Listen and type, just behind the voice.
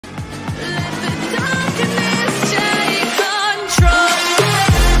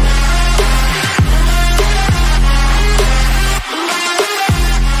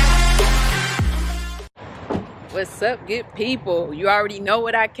What's up, good people? You already know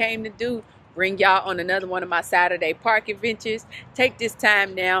what I came to do. Bring y'all on another one of my Saturday park adventures. Take this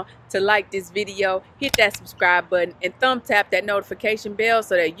time now to like this video, hit that subscribe button, and thumb tap that notification bell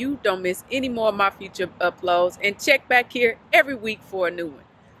so that you don't miss any more of my future uploads. And check back here every week for a new one.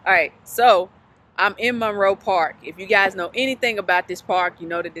 Alright, so I'm in Monroe Park. If you guys know anything about this park, you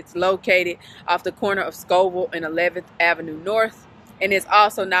know that it's located off the corner of Scoville and 11th Avenue North. And there's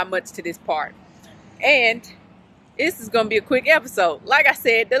also not much to this park. And this is going to be a quick episode, like I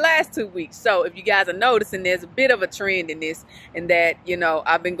said, the last 2 weeks. So if you guys are noticing, there's a bit of a trend in this, and that, you know,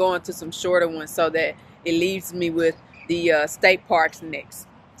 I've been going to some shorter ones so that it leaves me with the state parks next.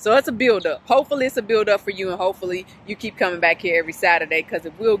 So it's a build up. Hopefully it's a build up for you, and hopefully you keep coming back here every Saturday, because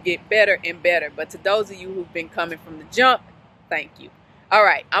it will get better and better. But to those of you who've been coming from the jump, thank you. All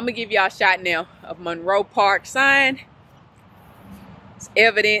right, I'm going to give y'all a shot now of Monroe Park sign. It's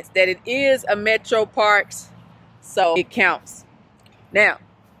evidence that it is a Metro Parks, so it counts. Now,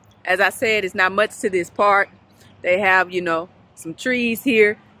 as I said, it's not much to this park. They have, you know, some trees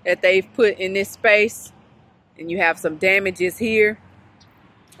here that they've put in this space, and you have some damages here.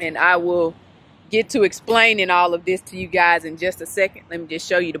 And I will get to explaining all of this to you guys in just a second. Let me just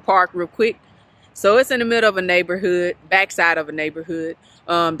show you the park real quick. So it's in the middle of a neighborhood, backside of a neighborhood.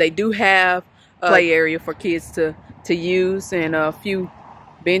 They do have a play area for kids to use, and a few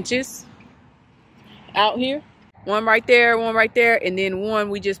benches out here. One right there, and then one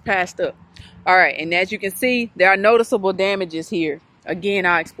we just passed up. All right, and as you can see, there are noticeable damages here. Again,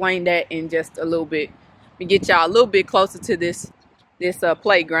 I'll explain that in just a little bit. Let me get y'all a little bit closer to this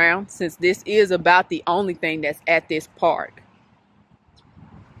playground, since this is about the only thing that's at this park.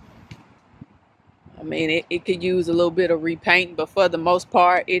 I mean, it could use a little bit of repaint, but for the most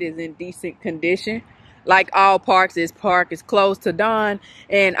part, it is in decent condition. Like all parks, this park is closed to dawn,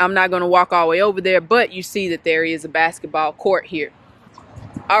 and I'm not going to walk all the way over there, but you see that there is a basketball court here.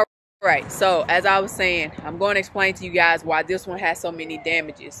 All right, so as I was saying, I'm going to explain to you guys why this one has so many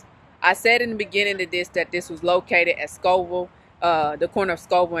damages. I said in the beginning of this that this was located at Scoville, the corner of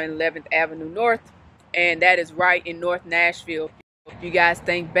Scoville and 11th Avenue North, and that is right in North Nashville. If you guys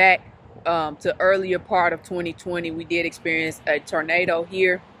think back to earlier part of 2020, we did experience a tornado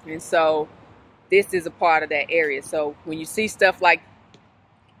here, and so this is a part of that area. So when you see stuff like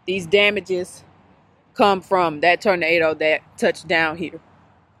these damages, come from that tornado that touched down here.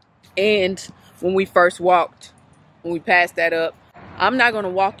 And when we first walked, when we passed that up, I'm not going to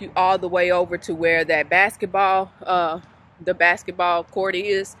walk you all the way over to where that basketball, the basketball court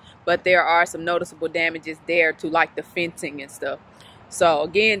is, but there are some noticeable damages there to like the fencing and stuff. So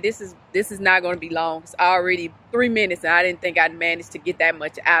again, this is not going to be long. It's already 3 minutes, and I didn't think I'd manage to get that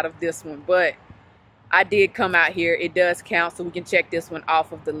much out of this one, but I did come out here. It does count, so we can check this one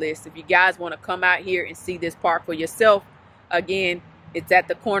off of the list. If you guys want to come out here and see this park for yourself, again, it's at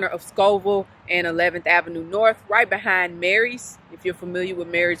the corner of Scoville and 11th Avenue North, right behind Mary's. If you're familiar with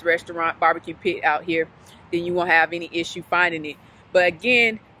Mary's Restaurant Barbecue Pit out here, then you won't have any issue finding it. But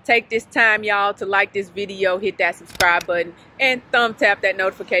again, take this time, y'all, to like this video, hit that subscribe button, and thumb tap that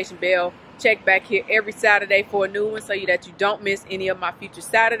notification bell. Check back here every Saturday for a new one so that you don't miss any of my future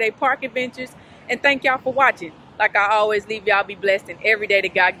Saturday park adventures. And thank y'all for watching. Like I always leave y'all, be blessed, and every day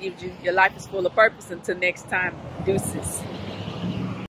that God gives you, your life is full of purpose. Until next time, deuces.